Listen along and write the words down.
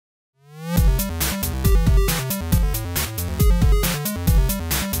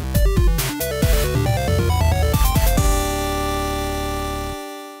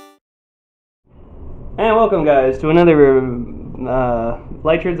And welcome, guys, to another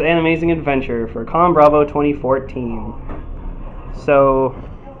Litrid's Animazing adventure for ConBravo 2014. So,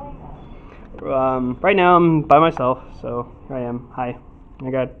 right now I'm by myself, so here I am. Hi. I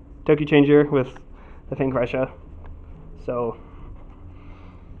got Tokyo Changer with the Pink Russia. So,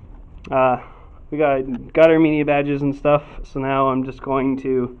 we got our media badges and stuff, so now I'm just going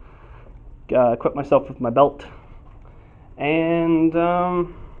to equip myself with my belt. And,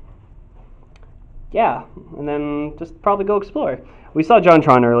 yeah, and then just probably go explore. We saw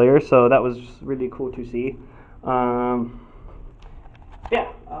JonTron earlier, so that was really cool to see. Yeah,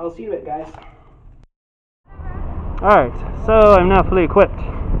 I'll see you in a bit, guys. Alright, so I'm now fully equipped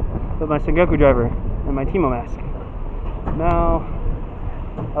with my Sengoku driver and my Teemo mask. Now,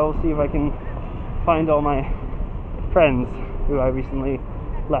 I will see if I can find all my friends who I recently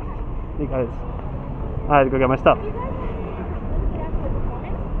left because I had to go get my stuff.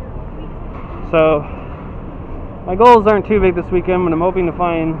 So, my goals aren't too big this weekend, but I'm hoping to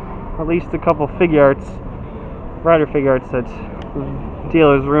find at least a couple rider figure arts at the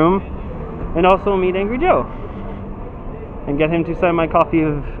dealer's room, and also meet Angry Joe, and get him to sign my copy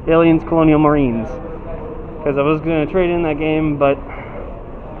of Aliens Colonial Marines, because I was going to trade in that game, but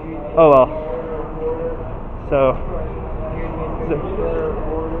oh well. So let's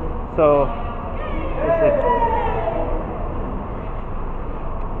see.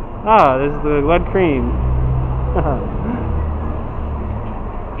 Ah, this is the lead cream.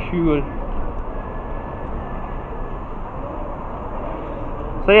 Sure.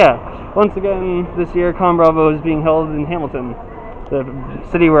 So yeah, once again this year ConBravo is being held in Hamilton, the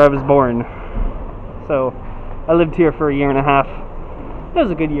city where I was born. So I lived here for a year and a half. It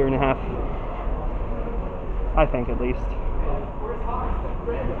was a good year and a half, I think, at least.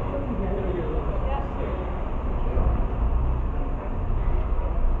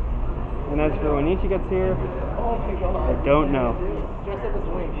 And as for when Ichi gets here, I don't know.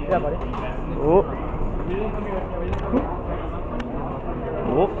 Yeah, buddy. Oh.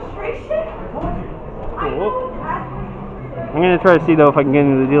 Oh. Oh. I'm gonna try to see though if I can get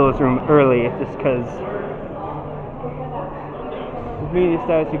into the dealer's room early, just because with media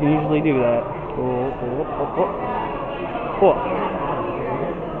status you can usually do that. Oh. Oh. Oh.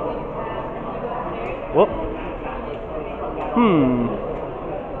 Oh. Oh.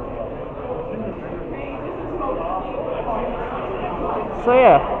 So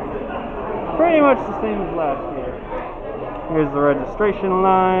yeah, pretty much the same as last year. Here's the registration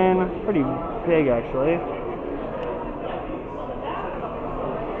line, pretty big actually.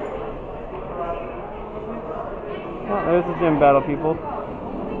 Oh, there's the gym battle people.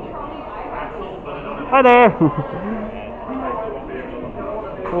 Hi there!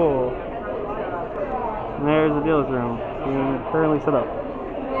 Cool. And there's the dealer's room, being currently set up.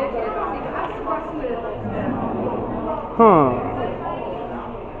 Huh.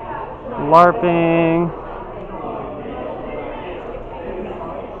 LARPing.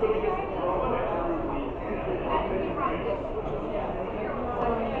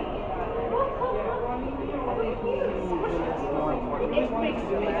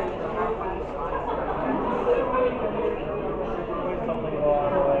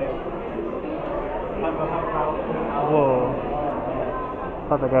 Whoa.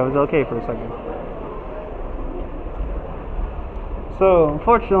 Thought that guy was okay for a second. So,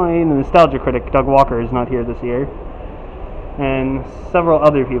 unfortunately, the nostalgia critic, Doug Walker, is not here this year. And several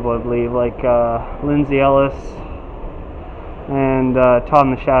other people, I believe, like Lindsay Ellis and Todd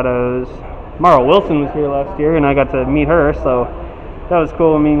in the Shadows. Mara Wilson was here last year, and I got to meet her, so that was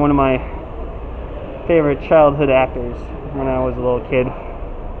cool. Meeting one of my favorite childhood actors when I was a little kid.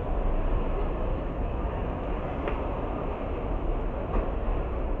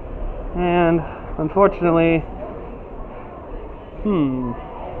 And, unfortunately,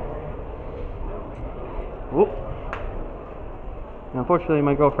 Whoop. Unfortunately,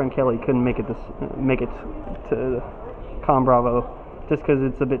 my girlfriend Kelly couldn't make it to ConBravo just because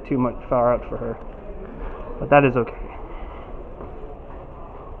it's a bit too much far out for her. But that is okay.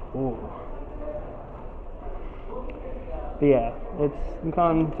 Ooh. But yeah,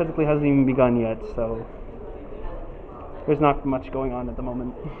 Con technically hasn't even begun yet, so there's not much going on at the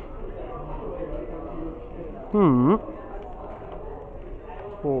moment.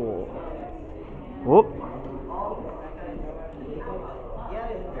 Oh. Whoop.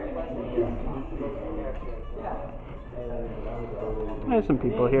 There's some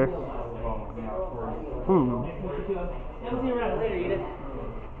people here.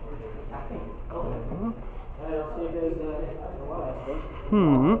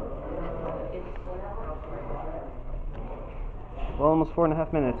 Well, almost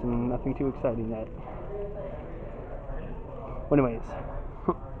 4.5 minutes and nothing too exciting yet. anyways,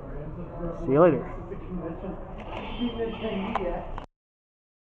 see you later.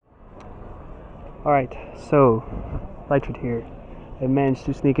 Alright, so, Litrid here. I managed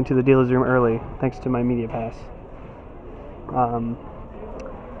to sneak into the dealer's room early, thanks to my media pass. I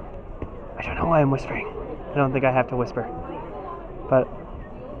don't know why I'm whispering. I don't think I have to whisper. But,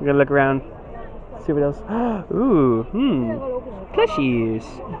 we're gonna look around, see what else. Ooh, plushies!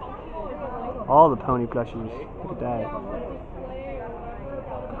 All the pony plushies. Look at that.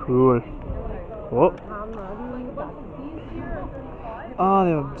 Cool. Oh. Oh,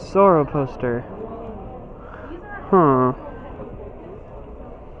 they have a Zorro poster. Huh.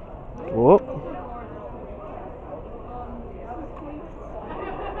 Oh.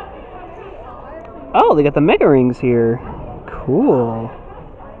 Oh, they got the Mega Rings here. Cool.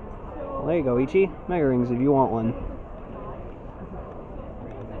 Well, there you go, Ichi. Mega Rings if you want one.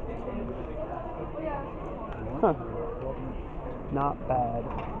 Huh. Not bad.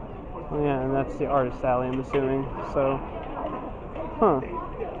 Oh, yeah, and that's the artist alley, I'm assuming. So, huh.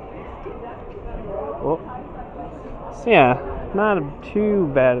 Oh. So yeah, not too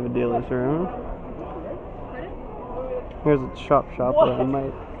bad of a dealer's room. Here's a shop where I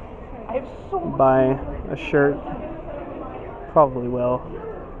might buy a shirt. Probably will.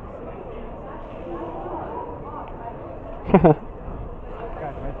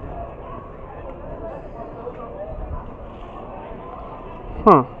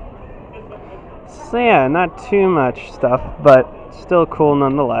 Huh. So yeah, not too much stuff, but still cool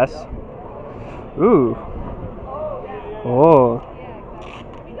nonetheless. Ooh. Oh.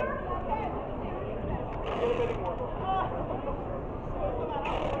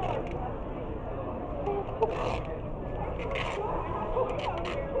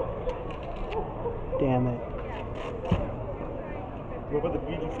 Damn it. What about the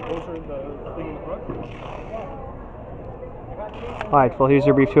BGC poster and the thing in the front? Alright, well here's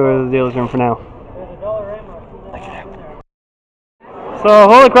your brief tour of the dealer's room for now. So,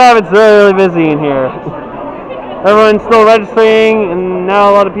 holy crap, it's really busy in here. Everyone's still registering, and now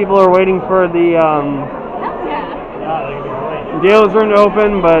a lot of people are waiting for the dealer's room to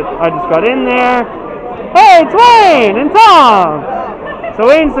open, but I just got in there. Hey, it's Wayne and Tom! So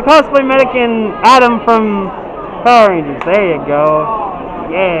Wayne's the cosplay medic and Adam from Power Rangers. There you go.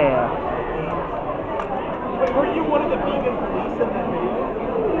 Yeah. Were you one of the vegan police in that video?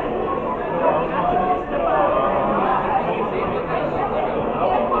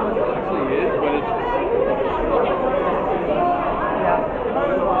 Actually is, but it's...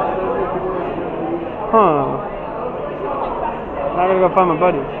 Huh. Now I gotta go find my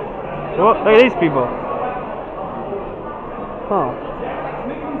buddies. Oh, look at these people. Huh.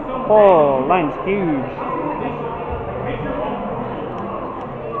 Oh, line's huge.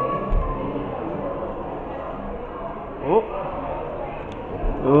 Oh.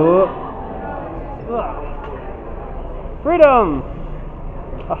 Oh. Ugh. Freedom!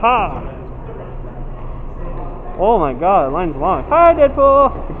 Aha! Oh my god, the line's long. Hi,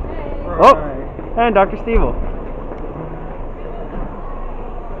 Deadpool! Oh! And Dr. Stevel.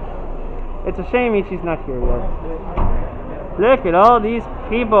 It's a shame Ichi's not here yet. Look at all these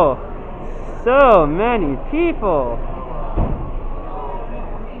people. So many people.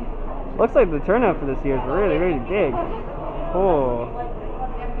 Looks like the turnout for this year is really, really big. Oh.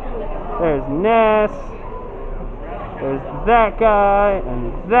 There's Ness. There's that guy,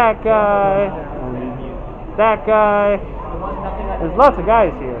 and that guy, and that guy. There's lots of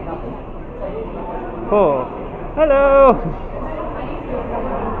guys here. Cool. Hello!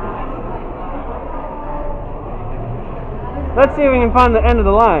 Let's see if we can find the end of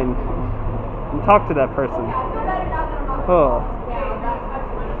the line and talk to that person. Oh.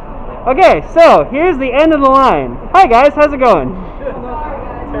 Okay, so here's the end of the line. Hi guys, how's it going?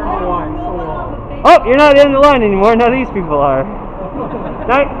 Oh, you're not at the end of the line anymore. Now these people are.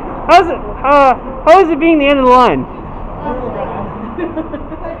 Now, how is it being the end of the line?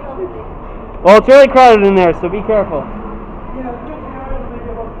 Well, it's really crowded in there, so be careful.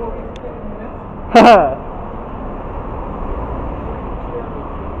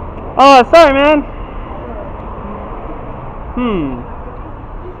 Oh, sorry, man.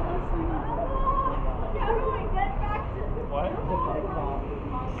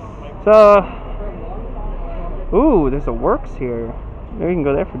 So, ooh, there's a Works here. Maybe we can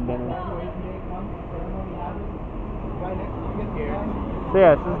go there for dinner. So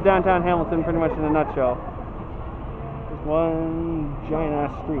yeah, this is downtown Hamilton pretty much in a nutshell. Just one giant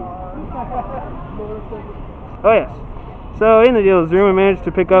ass street. Oh yes. So in the dealer's room I managed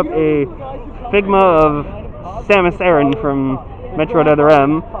to pick up a Figma of Samus Aran from Metroid Other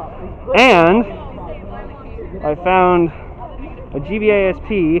M. And I found a GBA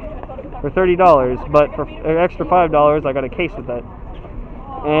SP for $30, but for an extra $5 I got a case with that.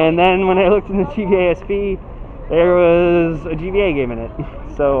 And then when I looked in the GBA SP, there was a GBA game in it,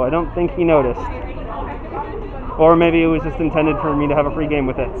 so I don't think he noticed. Or maybe it was just intended for me to have a free game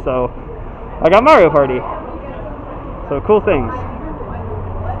with it, so I got Mario Party. So cool things.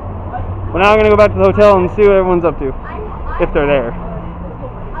 Well, now I'm going to go back to the hotel and see what everyone's up to, if they're there.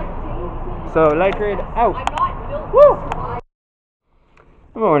 So, Litrid out. Woo!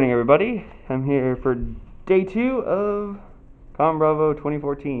 Good morning, everybody. I'm here for day 2 of ConBravo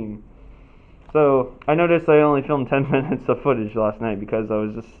 2014. So, I noticed I only filmed 10 minutes of footage last night because I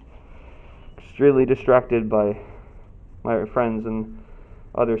was just extremely distracted by my friends and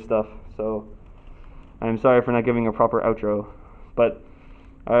other stuff. So, I'm sorry for not giving a proper outro. But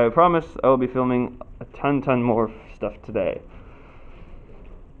I promise I will be filming a ton more stuff today.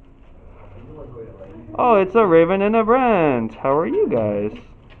 Oh, it's a Raven and a Brand. How are you guys?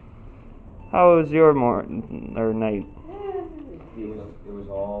 How was your morning or night? It was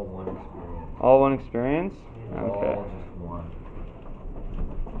all one experience. All one experience? Okay. All just one.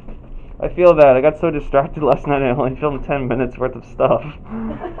 I feel bad. I got so distracted last night I only filmed 10 minutes worth of stuff.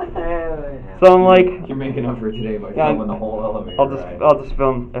 So I'm like, you're making up for today by filming the whole elevator. I'll just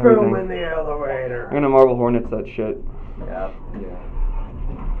film everything. Film in the elevator. I'm gonna Marble Hornets that shit. Yeah.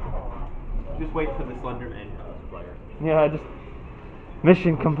 Just wait for the Slender Man player. Yeah, just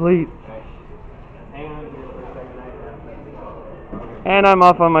mission complete. Hang on here for a second. And I'm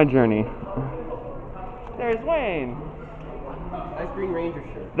off on my journey. There's Wayne. Nice Green Ranger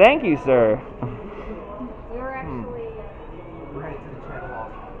shirt. Thank you, sir. We're actually We're headed to the channel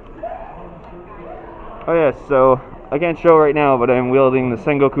also. Oh yes, so I can't show right now, but I'm wielding the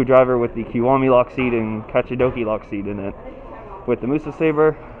Sengoku driver with the Kiwami lock seat and Kachidoki lock seat in it, with the Musa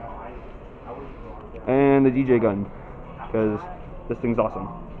Saber and the DJ gun, because this thing's awesome.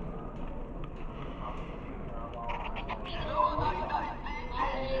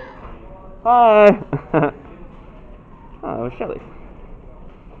 Hi! Oh, it was Shelly.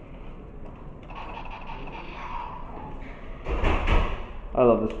 I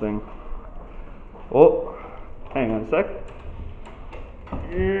love this thing. Oh, hang on a sec.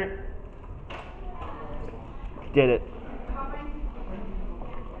 Did it.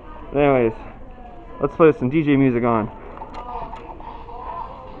 Anyways, let's play some DJ music on.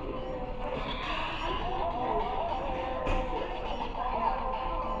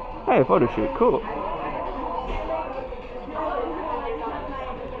 Hey, photo shoot, cool.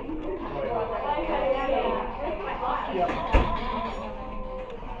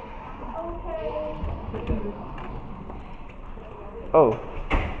 Oh,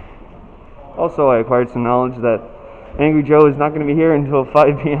 also I acquired some knowledge that Angry Joe is not going to be here until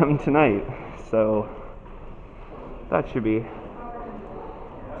 5 p.m. tonight, so that should be,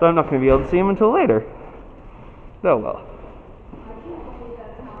 so I'm not going to be able to see him until later. Oh well.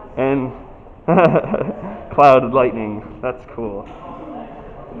 And cloud lightning, that's cool.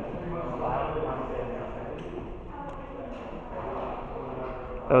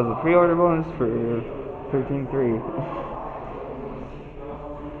 That was a pre-order bonus for 13.3.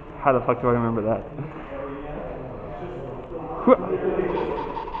 How the fuck do I remember that?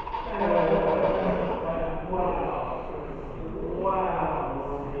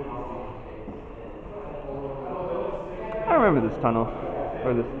 I remember this tunnel,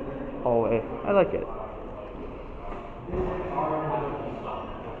 or this hallway. I like it.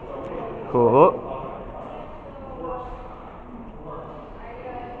 Cool.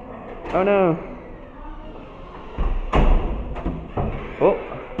 Oh no. Oh.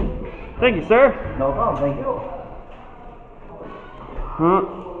 Thank you, sir. No problem, thank you.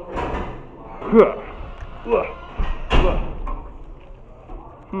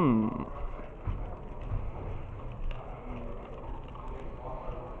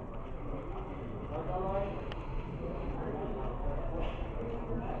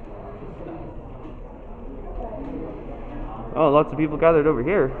 Oh, lots of people gathered over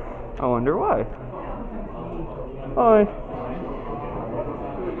here. I wonder why. Hi.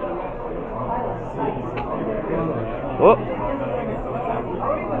 Oh.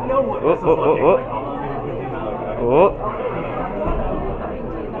 Oh, oh, oh, oh. Oh.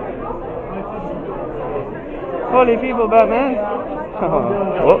 Holy people, Batman.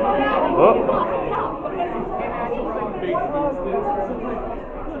 Oh. Oh.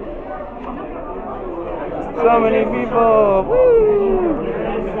 So many people. Woo.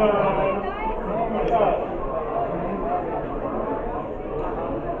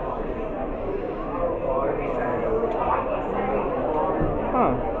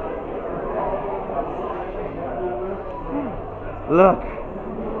 look.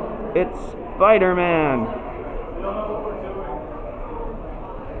 It's Spider-Man.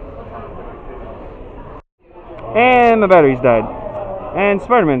 And the batteries died. And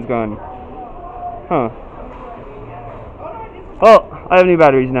Spider-Man's gone. Huh. Well, I have new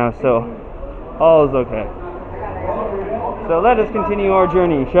batteries now, so all is okay. So let us continue our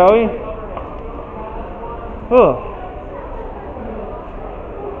journey, shall we? Oh.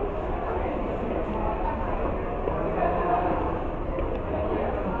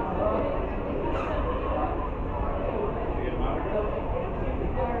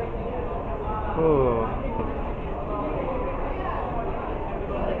 Oh.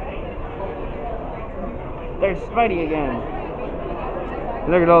 There's Spidey again.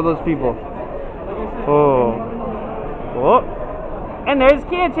 Look at all those people. Oh. Oh. And there's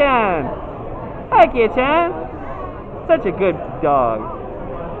Kia-chan. Hi, Kia-chan. Such a good dog.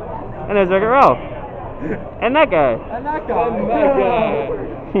 And there's Wreck-It Ralph. And that guy. And that guy. And that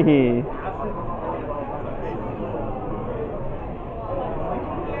guy.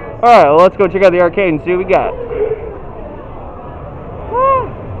 Alright, well, let's go check out the arcade and see what we got.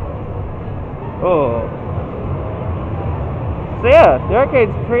 Oh. So yeah, the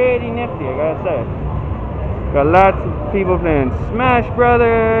arcade's pretty nifty, I gotta say. Got lots of people playing Smash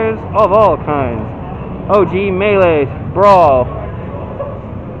Brothers of all kinds. OG, Melee, Brawl.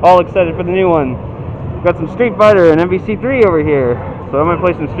 All excited for the new one. Got some Street Fighter and MVC3 over here. So I'm gonna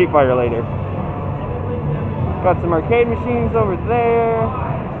play some Street Fighter later. Got some arcade machines over there.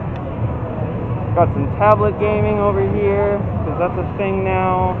 Got some tablet gaming over here, because that's a thing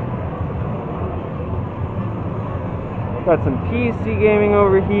now. Got some PC gaming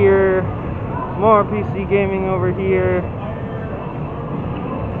over here. More PC gaming over here.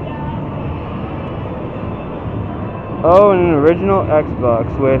 Oh, and an original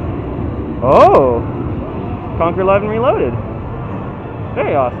Xbox with, oh, Conquer Live and Reloaded.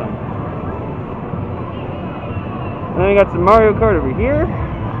 Very awesome. And then we got some Mario Kart over here.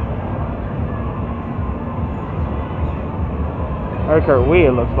 Mario Kart Wii,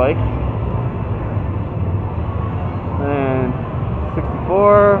 it looks like. And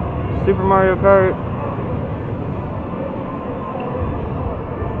 64, Super Mario Kart.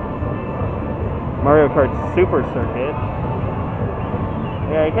 Mario Kart Super Circuit.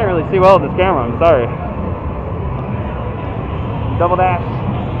 Yeah, you can't really see well with this camera, I'm sorry. Double Dash.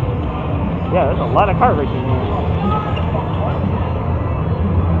 Yeah, there's a lot of kart racing here.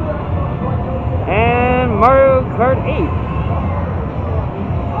 And Mario Kart 8.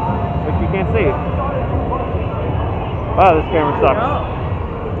 Which you can't see. Wow, this camera sucks.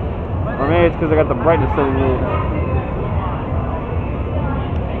 Or maybe it's because I got the brightness setting weird.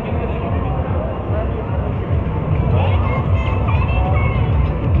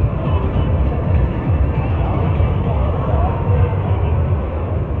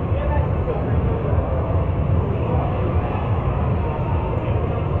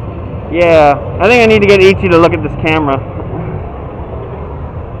 Yeah, I think I need to get Ichi to look at this camera.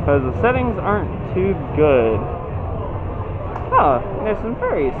 Because the settings aren't too good. Oh, there's some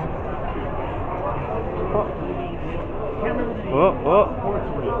furries. Oh, oh.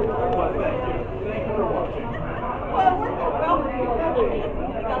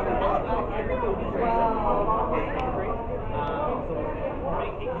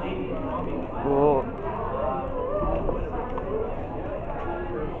 Oh.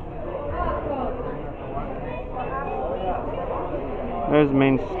 There's the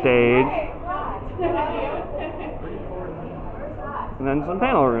main stage. And then some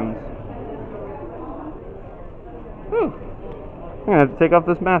panel rooms. Whew. I'm gonna have to take off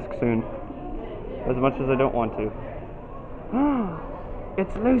this mask soon. As much as I don't want to.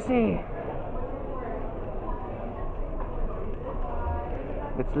 It's Lucy!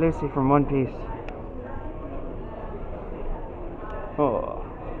 It's Lucy from One Piece. Oh.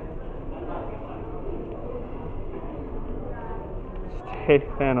 Stay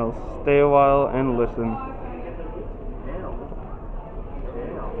panels. Stay a while and listen.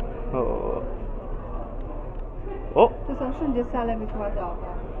 Oh. Oh. 就从瞬间下来没抓到。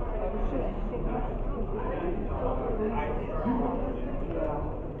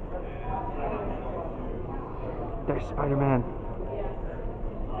There's Spider-Man.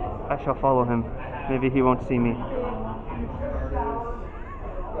 I shall follow him. Maybe he won't see me.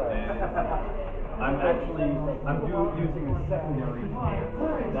 I'm using a secondary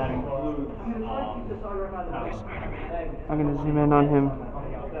cam that includes Spider-Man. I'm gonna zoom in on him.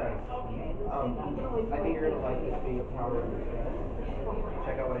 I think you're gonna like this being a power understand.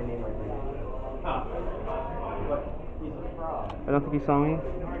 Check out what I named my green. But he's a frog. I don't think he saw me,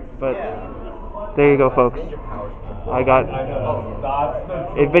 but Yeah. there you go, folks. I got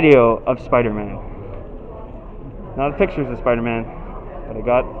a video of Spider-Man. Not pictures of Spider-Man, but I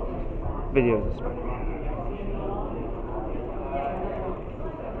got videos of Spider-Man.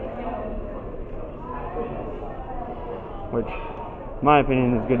 Which, in my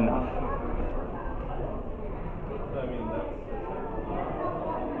opinion, is good enough.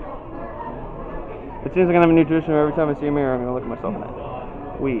 It seems like I'm having a new tradition where every time I see a mirror, I'm going to look at myself in it.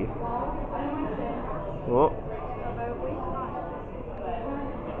 We. Whoa.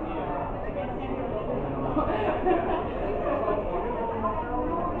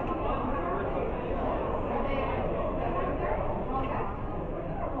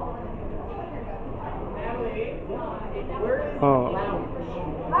 Oh.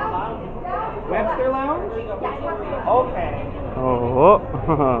 Webster Lounge? Okay. Oh.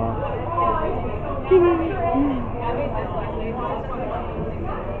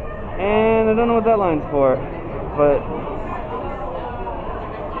 And I don't know what that line's for, but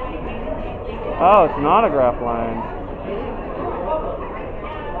oh, it's an autograph line.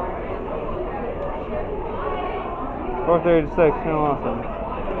 Fourth, 36, kind of awesome.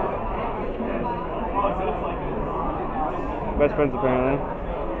 Best friends apparently.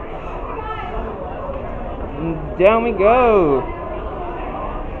 And down we go.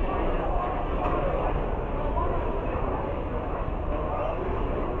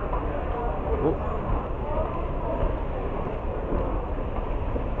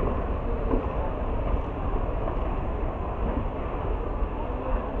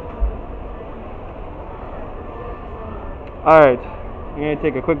 Alright, I'm going to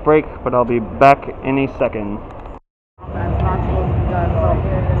take a quick break, but I'll be back in a second. That's not supposed to be done, so.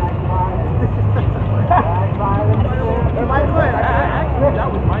 Am I good? Actually, that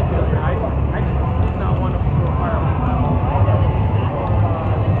was my failure. I did not want to do a fire alarm.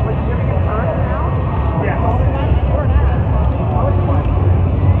 But you're giving it turns now? Yeah.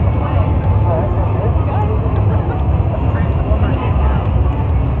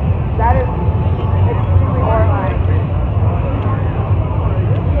 That is extremely horrifying.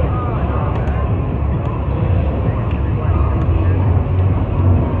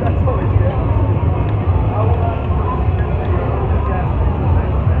 That's always good.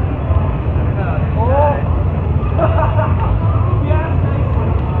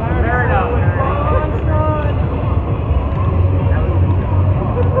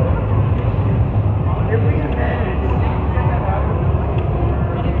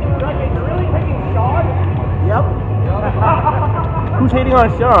 Who's hating on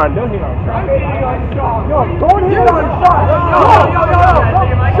Sean? Don't hate on Sean. I'm hating on Sean. No, don't hate on Sean. Yo.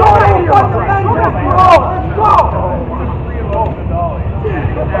 Sean ain't Avengers, bro. Let's go.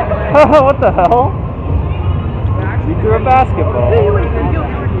 What the hell? You threw a basketball.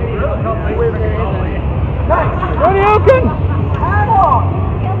 Tony Oaken!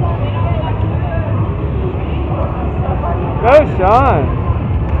 Go, Sean!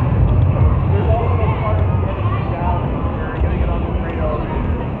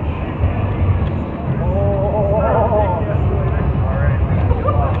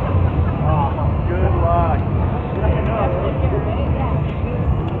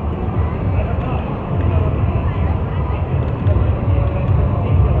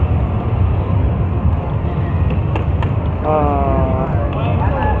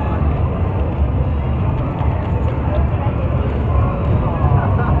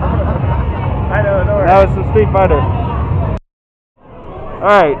 That was some Street Fighter.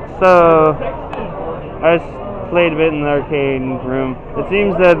 Alright, so I just played a bit in the arcade room. It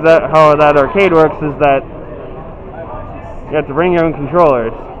seems that how that arcade works is that you have to bring your own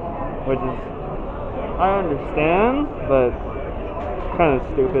controllers, which is, I understand, but kind of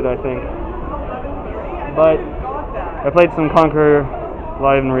stupid, I think. But I played some Conquer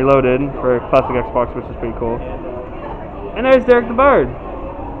Live and Reloaded for classic Xbox, which is pretty cool. And there's Derek the Bard.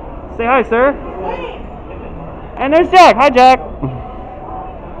 Say hi, sir. And there's Jack. Hi, Jack.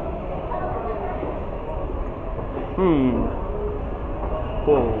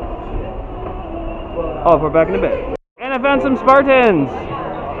 Cool. Oh, we're back in a bit. And I found some Spartans.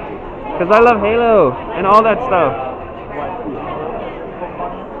 Because I love Halo and all that stuff.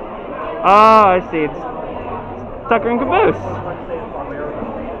 Ah, I see. It's Tucker and Caboose.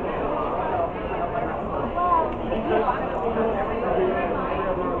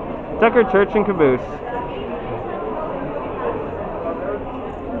 Tucker, Church, and Caboose.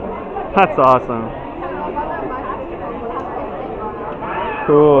 That's awesome.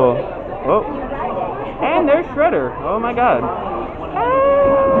 Cool. Oh. And there's Shredder. Oh my god.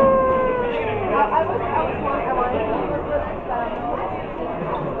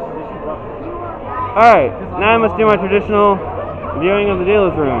 Alright, now I must do my traditional viewing of the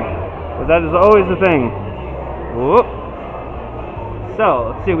dealer's room, because that is always the thing. Whoop.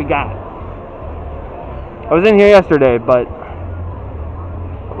 So, let's see what we got. I was in here yesterday, but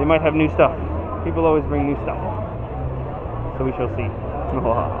they might have new stuff. People always bring new stuff. So we shall see.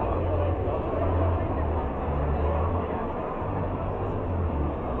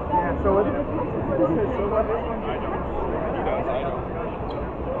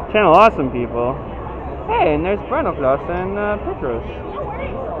 Channel Awesome people. Hey, and there's Brenofloss and Petros.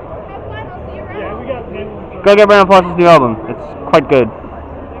 Yeah, we got 10. Go get Brenofloss's new album. It's quite good.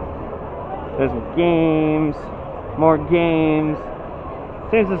 There's games, more games.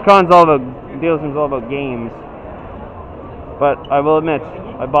 Seems this con's all about, deal seems all about games. But I will admit,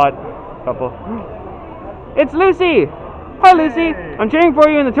 I bought a couple. It's Lucy! Hi Lucy! Hey. I'm cheering for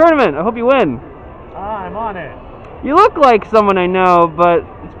you in the tournament. I hope you win. I'm on it. You look like someone I know, but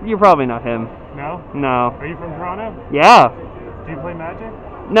you're probably not him. No? No. Are you from Toronto? Yeah. Do you play Magic?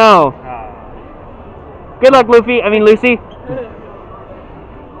 No. Good luck, Lucy. Lucy.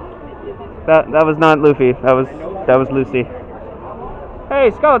 That was not Luffy. That was Lucy. Hey,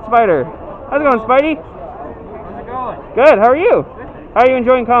 Scarlet Spider. How's it going, Spidey? How's it going? Good. How are you? How are you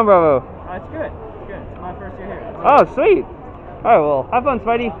enjoying ConBravo? It's good. It's good. It's my first year here. Oh, sweet. All right, well, have fun,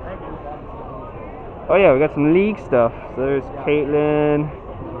 Spidey. Oh yeah, we got some league stuff. So there's Caitlyn.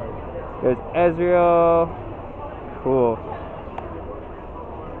 There's Ezreal. Cool.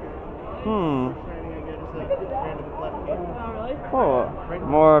 Oh,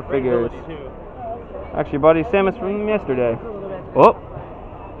 more figures. Actually, bought these Samus from yesterday. Oh.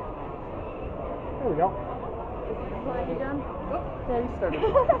 There we go.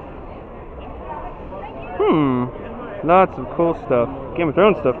 Lots of cool stuff. Game of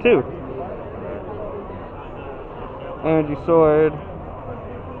Thrones stuff too. Energy Sword.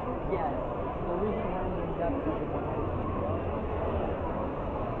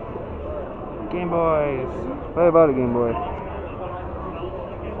 Game Boys. What about a Game Boy?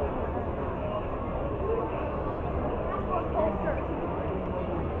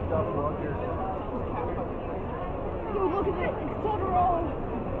 Dude, look at it. It's Totoro.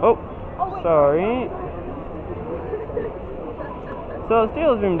 Oh, sorry. So the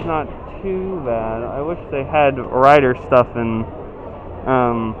Steelers room's not too bad. I wish they had rider stuff and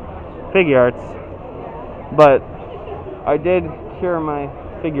figure arts, but I did cure my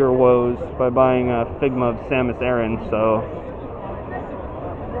figure woes by buying a Figma of Samus Aran. So,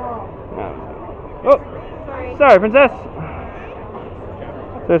 oh, sorry, Princess.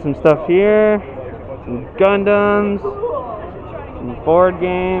 There's some stuff here, some Gundams, some board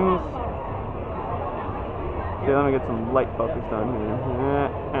games. Okay, let me get some light focus on here.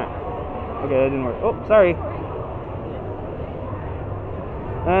 Okay, that didn't work. Oh, sorry.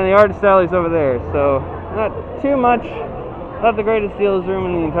 And the artist alley's over there, so not too much. Not the greatest dealer's room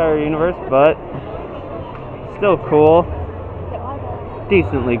in the entire universe, but still cool.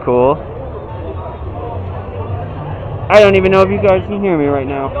 Decently cool. I don't even know if you guys can hear me right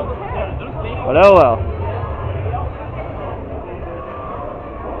now. But oh well.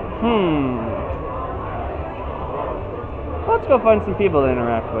 Let's go find some people to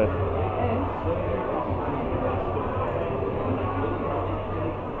interact with.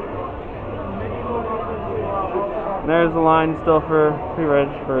 There's the line still for pre-reg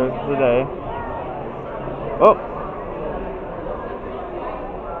for the day. Oh!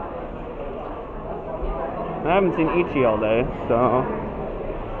 I haven't seen Ichi all day, so...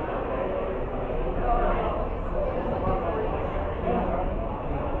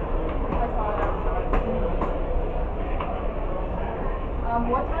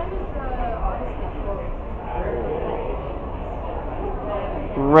 What time is the artist festival?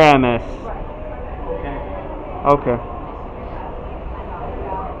 Ramus. Okay.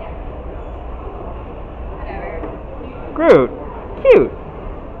 Groot. Cute.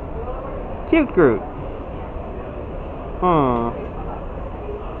 Cute Groot. Huh.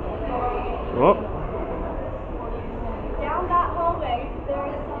 Whoop. Down that hallway,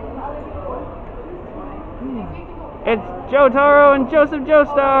 there's some other people. It's Jotaro and Joseph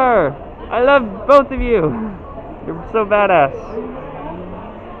Joestar. I love both of you. You're so badass.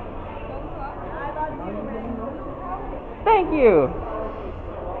 Thank you.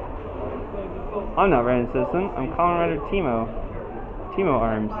 I'm not Random Citizen. I'm Kamen Rider Timo. Timo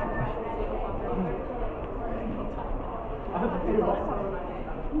Arms.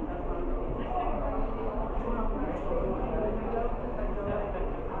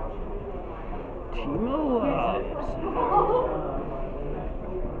 Timo Arms.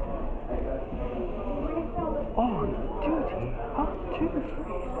 On duty. Up to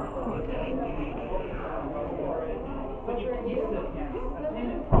 3.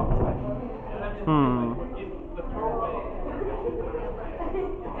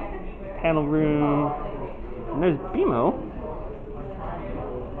 Panel room. And there's BMO.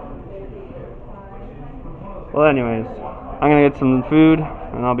 Well, anyways, I'm gonna get some food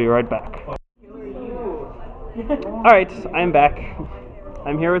and I'll be right back. Alright, I'm back.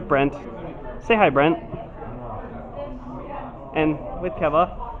 I'm here with Brent. Say hi, Brent. And with Keva.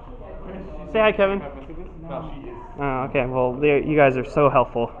 Say hi, Kevin. Oh, okay, well, you guys are so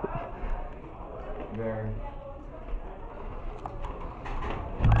helpful. Very.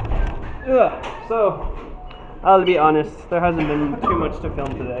 So, I'll be honest, there hasn't been too much to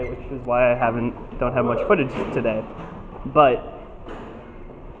film today, which is why I don't have much footage today. But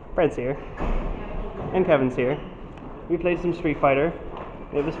Brent's here, and Kevin's here. We played some Street Fighter.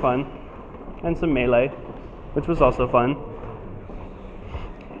 It was fun, and some Melee, which was also fun.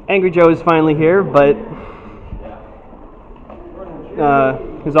 Angry Joe is finally here, but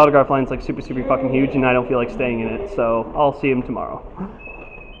his autograph line's like super fucking huge, and I don't feel like staying in it, so I'll see him tomorrow.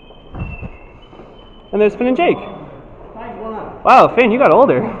 And there's Finn and Jake. Wow, Finn, you got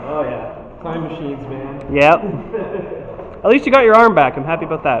older. Oh yeah, time machines, man. Yep. At least you got your arm back. I'm happy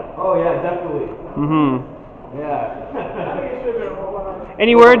about that. Oh yeah, definitely. Yeah.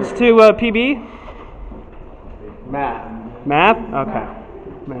 Any words to PB? Math. Math? Okay.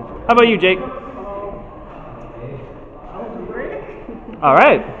 Math. How about you, Jake? All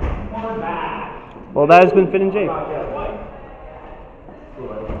right. Well, that has been Finn and Jake.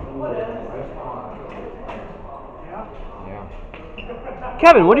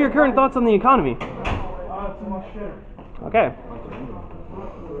 Kevin, what are your current thoughts on the economy? Okay.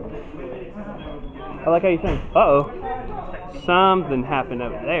 I like how you think. Uh-oh. Something happened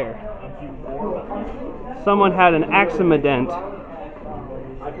over there. Someone had an accident.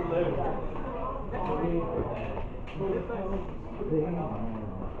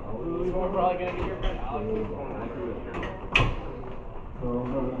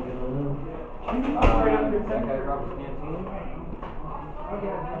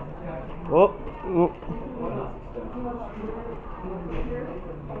 Oh.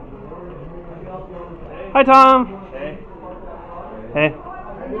 Hi, Tom. Hey. Hey.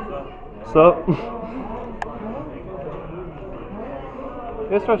 So,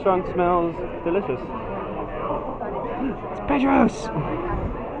 this restaurant smells delicious. It's Pedro's.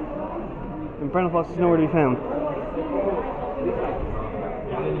 And Brent is nowhere to be found.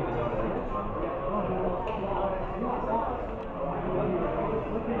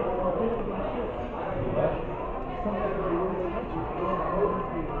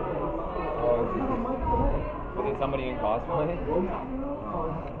 Somebody in cosplay?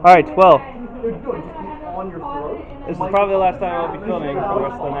 Alright, well, On your throat? this is probably the last time I'll be filming for the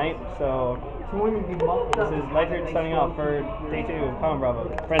rest of the night, so this is Litrid signing off for day 2 of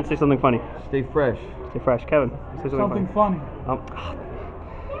ConBravo. Brent, say something funny. Stay fresh. Stay fresh. Kevin, say something funny.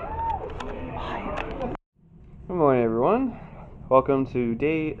 Good morning, everyone. Welcome to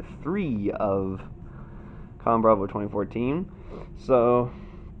day 3 of ConBravo 2014. So,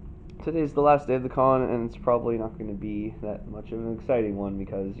 today's the last day of the con, and it's probably not going to be that much of an exciting one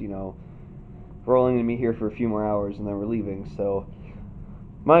because, you know, we're only going to be here for a few more hours and then we're leaving. So,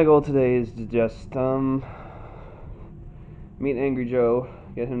 my goal today is to just meet Angry Joe,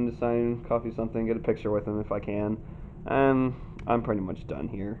 get him to sign coffee something, get a picture with him if I can, and I'm pretty much done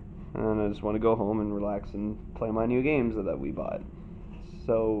here. And I just want to go home and relax and play my new games that we bought.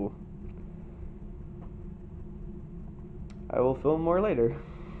 So, I will film more later.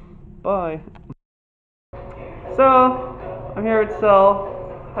 Bye. So, I'm here with Sel.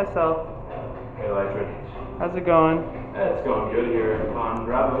 Hi, Sel. Hey, Litrid. How's it going? Yeah, it's going good here at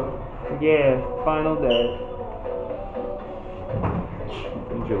ConBravo. Yeah, final day.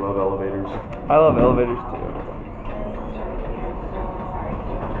 Don't you love elevators? I love elevators too.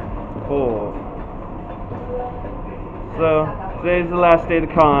 Cool. So, today's the last day of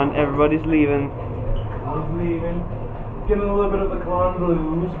the con. Everybody's leaving. I'm leaving. Getting a little bit of the con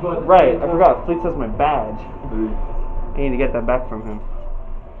blues, but... Right, I forgot. Fleet has my badge. I need to get that back from him.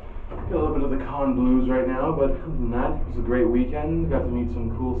 Get a little bit of the con blues right now, but other than that, it was a great weekend. Got to meet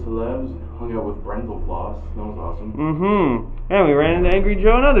some cool celebs. Hung out with Brental Floss. That was awesome. And we ran into Angry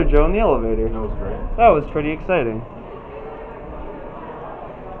Joe and other Joe in the elevator. That was great. That was pretty exciting.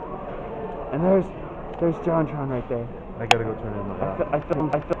 And there's JonTron right there. I gotta go turn in the light. I feel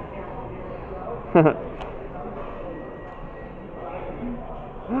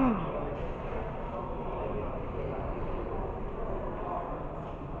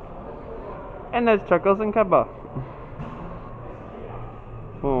And there's Chuckles and Keba.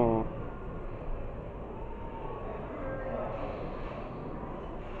 Oh.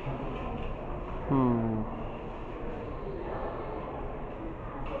 Yeah,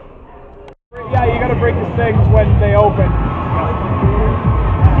 you gotta break the things when they open.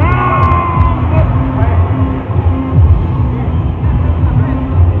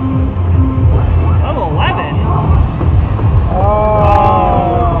 Level 11?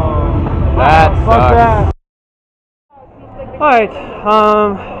 Oh. That Fuck that. Alright,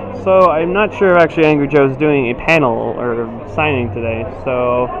 so I'm not sure if actually Angry Joe's doing a panel or signing today,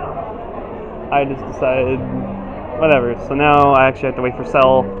 so I just decided, whatever. So now I actually have to wait for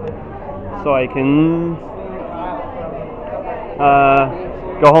Cell so I can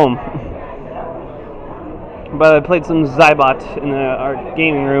go home. But I played some Zybot in our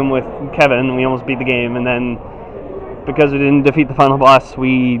gaming room with Kevin, and we almost beat the game, and then because we didn't defeat the final boss,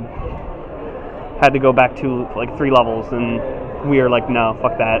 we had to go back to like 3 levels, and we were like, no,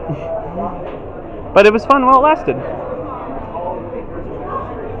 fuck that. But it was fun while it lasted.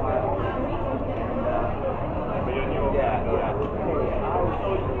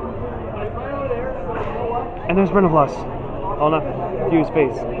 And there's Brenda Floss. Oh no, view his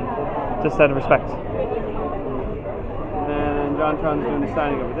face. Just out of respect. And John Tron's doing the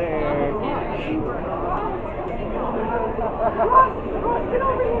signing over there.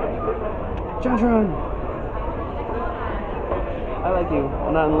 John Tron! I like you.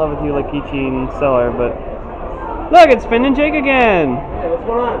 I'm not in love with you like Ichi and Stellar, but look, it's Finn and Jake again! Hey, what's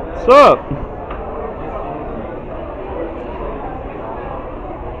going on? What's up?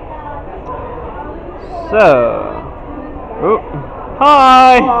 So, oh,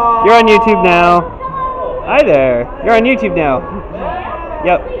 hi! You're on YouTube now. Hi there. You're on YouTube now.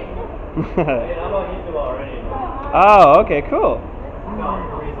 Yep. Hey, I'm on YouTube already. Oh, okay, cool. No,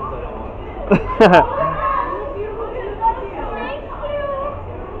 for reasons I don't want.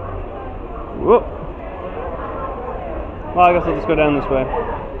 Whoop. Well, I guess I'll just go down this way.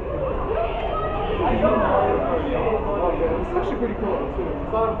 It's actually pretty cool too.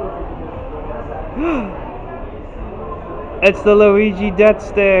 It's not perfect. It's the Luigi Death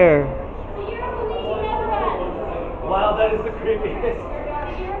Stare. Wow, that is the creepiest.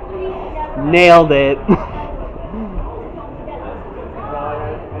 Nailed it.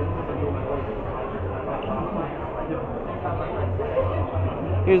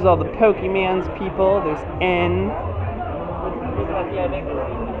 Here's all the Pokemons people. There's N.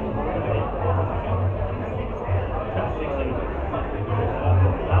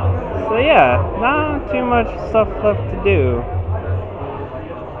 So yeah, not too much stuff left to do.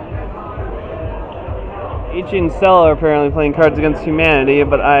 Ichi and Cell are apparently playing Cards Against Humanity,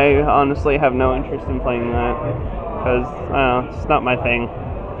 but I honestly have no interest in playing that. Because, I don't know, it's not my thing.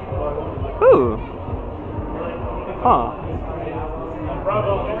 Ooh. Huh.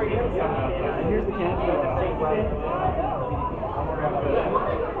 Here's the can.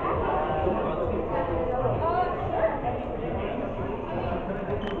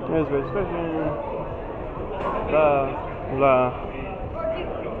 There's registration. Blah, blah.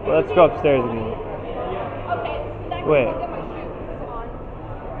 Well, let's go upstairs again. Wait.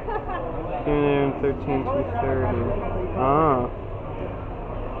 13 to 30. Ah.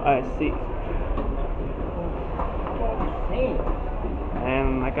 I see. And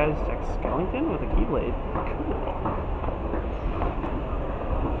that guy's Jack Skellington with a keyblade.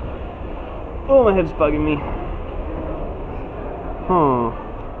 Cool. Oh, my head's bugging me. Huh.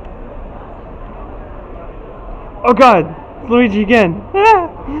 Oh god! It's Luigi again! Ah!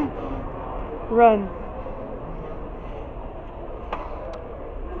 Run.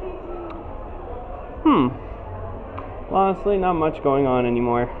 Well, honestly, not much going on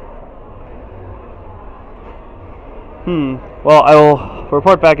anymore. Well, I will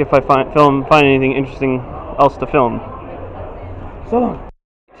report back if I find anything interesting else to film. So long.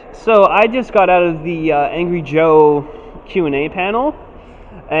 So I just got out of the Angry Joe Q&A panel,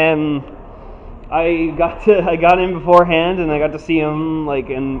 and I got in beforehand, and I got to see him,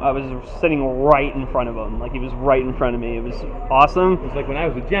 and I was sitting right in front of him, he was right in front of me. It was awesome. It was like when I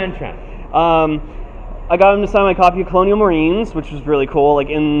was with Gentron. I got him to sign my copy of Colonial Marines, which was really cool,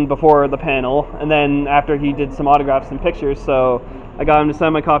 before the panel, and then after he did some autographs and pictures, so I got him to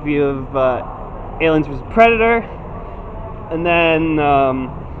sign my copy of Aliens vs. Predator, and then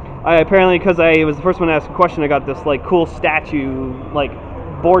I apparently, because I was the first one to ask a question, I got this cool statue,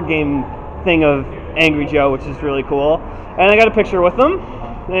 board game thing of Angry Joe, which is really cool, and I got a picture with him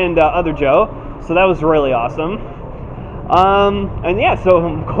and other Joe, so that was really awesome. And yeah, so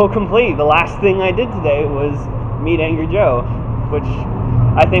goal complete. The last thing I did today was meet Angry Joe, which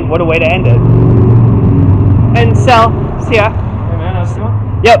I think what a way to end it. And Sal, see ya. Hey man, how's it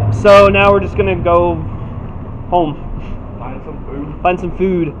going? Yep. So now we're just gonna go home. Find some food. find some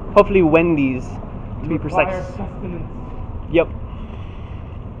food. Hopefully Wendy's, to be precise. Yep.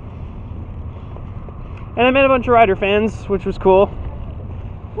 And I met a bunch of Rider fans, which was cool.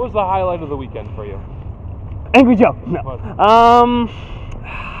 What was the highlight of the weekend for you? Angry Joe. No.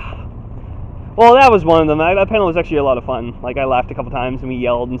 Well, that was one of them. That panel was actually a lot of fun. Like, I laughed a couple times and we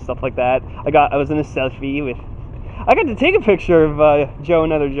yelled and stuff like that. I was in a selfie with. I got to take a picture of Joe,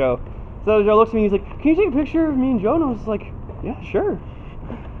 another Joe. So Joe looks at me. He's like, "Can you take a picture of me and Joe?" And I was like, "Yeah, sure."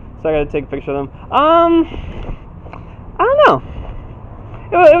 So I got to take a picture of them. I don't know.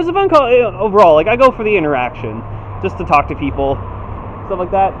 It was a fun call overall. Like, I go for the interaction, just to talk to people, stuff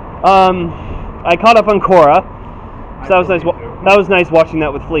like that. I caught up on Cora, so that was nice. That was nice watching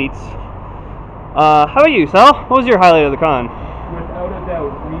that with Fleets. How about you, Sal? What was your highlight of the con? Without a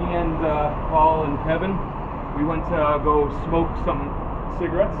doubt, me and Paul and Kevin, we went to go smoke some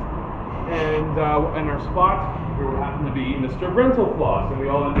cigarettes, and in our spot there happened to be Mr. Rental Floss, and we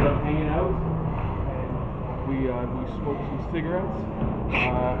all ended up hanging out. We smoked some cigarettes,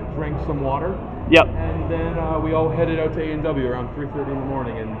 drank some water. Yep. And then we all headed out to A&W around 3:30 in the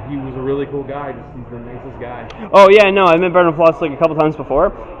morning, and he was a really cool guy. He's the nicest guy. Oh yeah, no, I met Brendan Floss like a couple times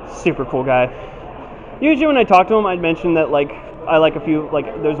before. Super cool guy. Usually when I talk to him, I'd mention that like I like a few, like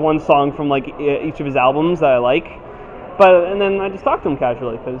there's one song from like each of his albums that I like, and then I just talk to him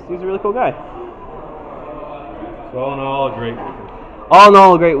casually because he's a really cool guy. So all in all, a great weekend. All in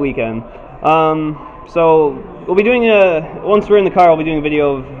all, a great weekend. So we'll be doing once we're in the car, we'll be doing a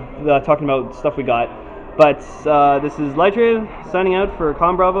video of talking about stuff we got. But this is Litrid signing out for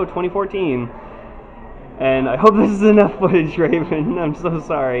ConBravo 2014. And I hope this is enough footage, Raven. I'm so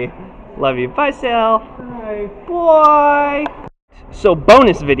sorry. Love you. Bye, Sal. Bye. Bye. So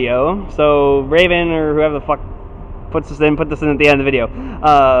bonus video. So Raven or whoever the fuck put this in at the end of the video.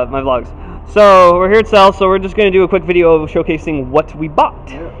 My vlogs. So we're here at Sal, so we're just going to do a quick video of showcasing what we bought.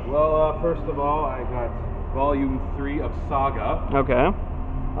 Yeah, well, first of all, I got Volume 3 of Saga. Okay.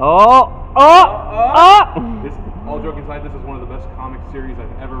 This, all joking aside, this is one of the best comic series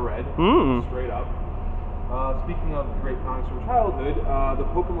I've ever read. Straight up. Speaking of great comics from childhood, the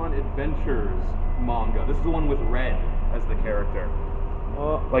Pokemon Adventures manga. This is the one with Red as the character.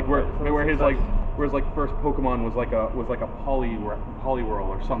 Like where his first Pokemon was like a Poliwhirl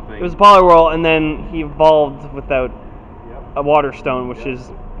or something. It was a Poliwhirl, and then he evolved without a Water Stone, which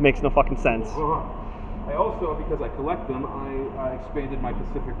makes no fucking sense. I also, because I collect them, I expanded my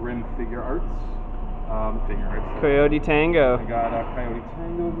Pacific Rim figure arts. Coyote Tango. I got Coyote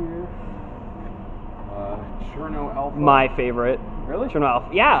Tango here. Cherno Alpha. My favorite. Really? Cherno Alpha.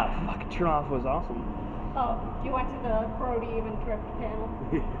 Yeah, fucking Cherno Alpha was awesome. Oh, you went to the Brody even Drift panel.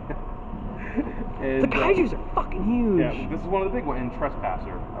 And, the kaijus are fucking huge. Yeah, this is one of the big ones. And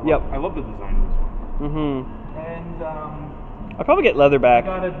Trespasser. I love the design of this one. And I'll probably get Leatherback. I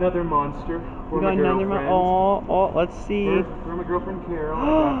got another monster for You my got another girlfriend. Oh, let's see. For my girlfriend Carol, I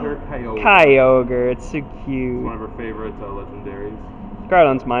got her Kyogre. Kyogre, it's so It's cute. one of her favorite legendaries.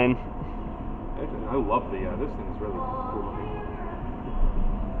 Groudon's mine. Actually, I love the, this thing is really cool looking.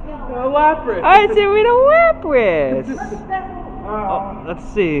 Lapras! I said we don't Lapras! Let's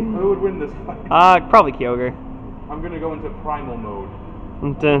see. Who would win this fight? Probably Kyogre. I'm gonna go into primal mode.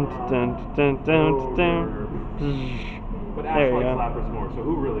 Dun. But There Ash you likes go. Lapras more, so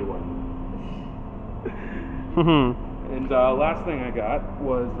who really won? And last thing I got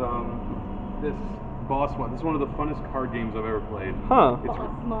was this boss one. This is one of the funnest card games I've ever played. Huh.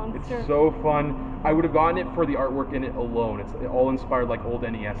 It's so fun. I would have gotten it for the artwork in it alone. It's all inspired like old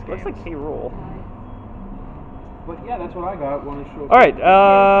NES games. Looks like K-Roll. But yeah, that's what I got. Want to show. All right,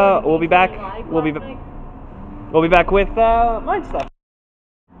 we'll be back. We'll be back with mine stuff.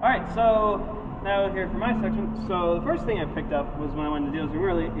 All right, so now here for my section. So the first thing I picked up was when I went to Deals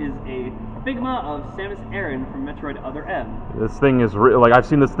Really is a Figma of Samus Aran from Metroid Other M. This thing is like I've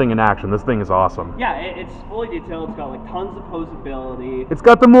seen this thing in action. This thing is awesome. Yeah, it's fully detailed. It's got like tons of posability. It's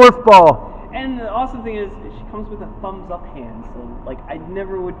got the morph ball. And the awesome thing is, she comes with a thumbs up hand. So like, I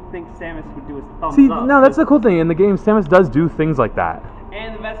never would think Samus would do a thumbs up. No, that's the cool thing in the game. Samus does do things like that.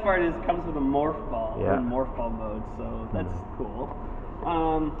 And the best part is, it comes with a morph ball in morph ball mode. So that's cool.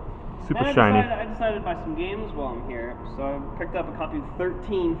 Super then shiny. I decided to buy some games while I'm here, so I picked up a copy of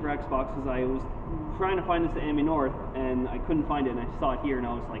 13 for Xbox because I was trying to find this at Anime North and I couldn't find it, and I saw it here and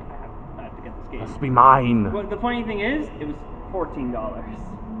I was like, I have to get this game. Must be mine. But the funny thing is, it was $14.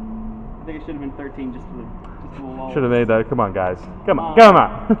 I think it should have been 13 just for the lulz. Should have made that. Come on, guys. Come on.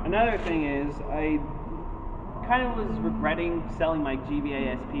 Another thing is, I kind of was regretting selling my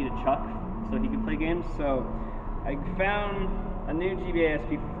GBA SP to Chuck so he could play games, so I found a new GBA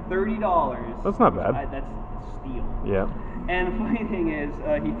SP for $30. That's not bad. That's steal. Yeah. And the funny thing is,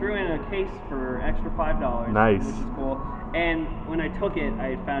 he threw in a case for extra $5. Nice. Which is cool. And when I took it,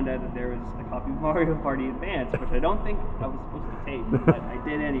 I found out that there was a copy of Mario Party Advance, which I don't think I was supposed to take, but I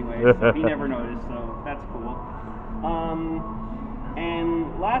did anyway, so he never noticed, so that's cool.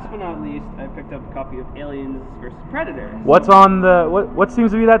 And last but not least, I picked up a copy of Aliens vs. Predator. What's on the what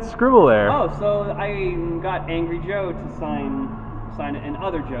seems to be that scribble there? Oh, so I got Angry Joe to sign it, and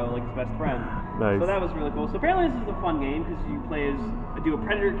Other Joe, like his best friend. Nice. So that was really cool. So apparently this is a fun game because you do a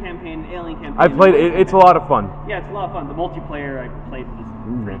Predator campaign, an Alien campaign. I played it. It's a lot of fun. Yeah, it's a lot of fun. The multiplayer I played was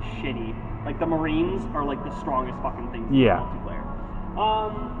pretty shitty. Like the Marines are like the strongest fucking things in multiplayer.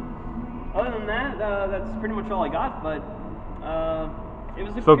 Other than that, that's pretty much all I got. But it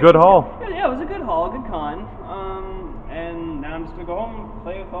was a good haul. Yeah, it was a good haul, a good con. And now I'm just gonna go home and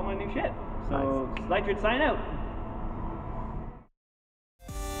play with all my new shit. So Litrid sign out.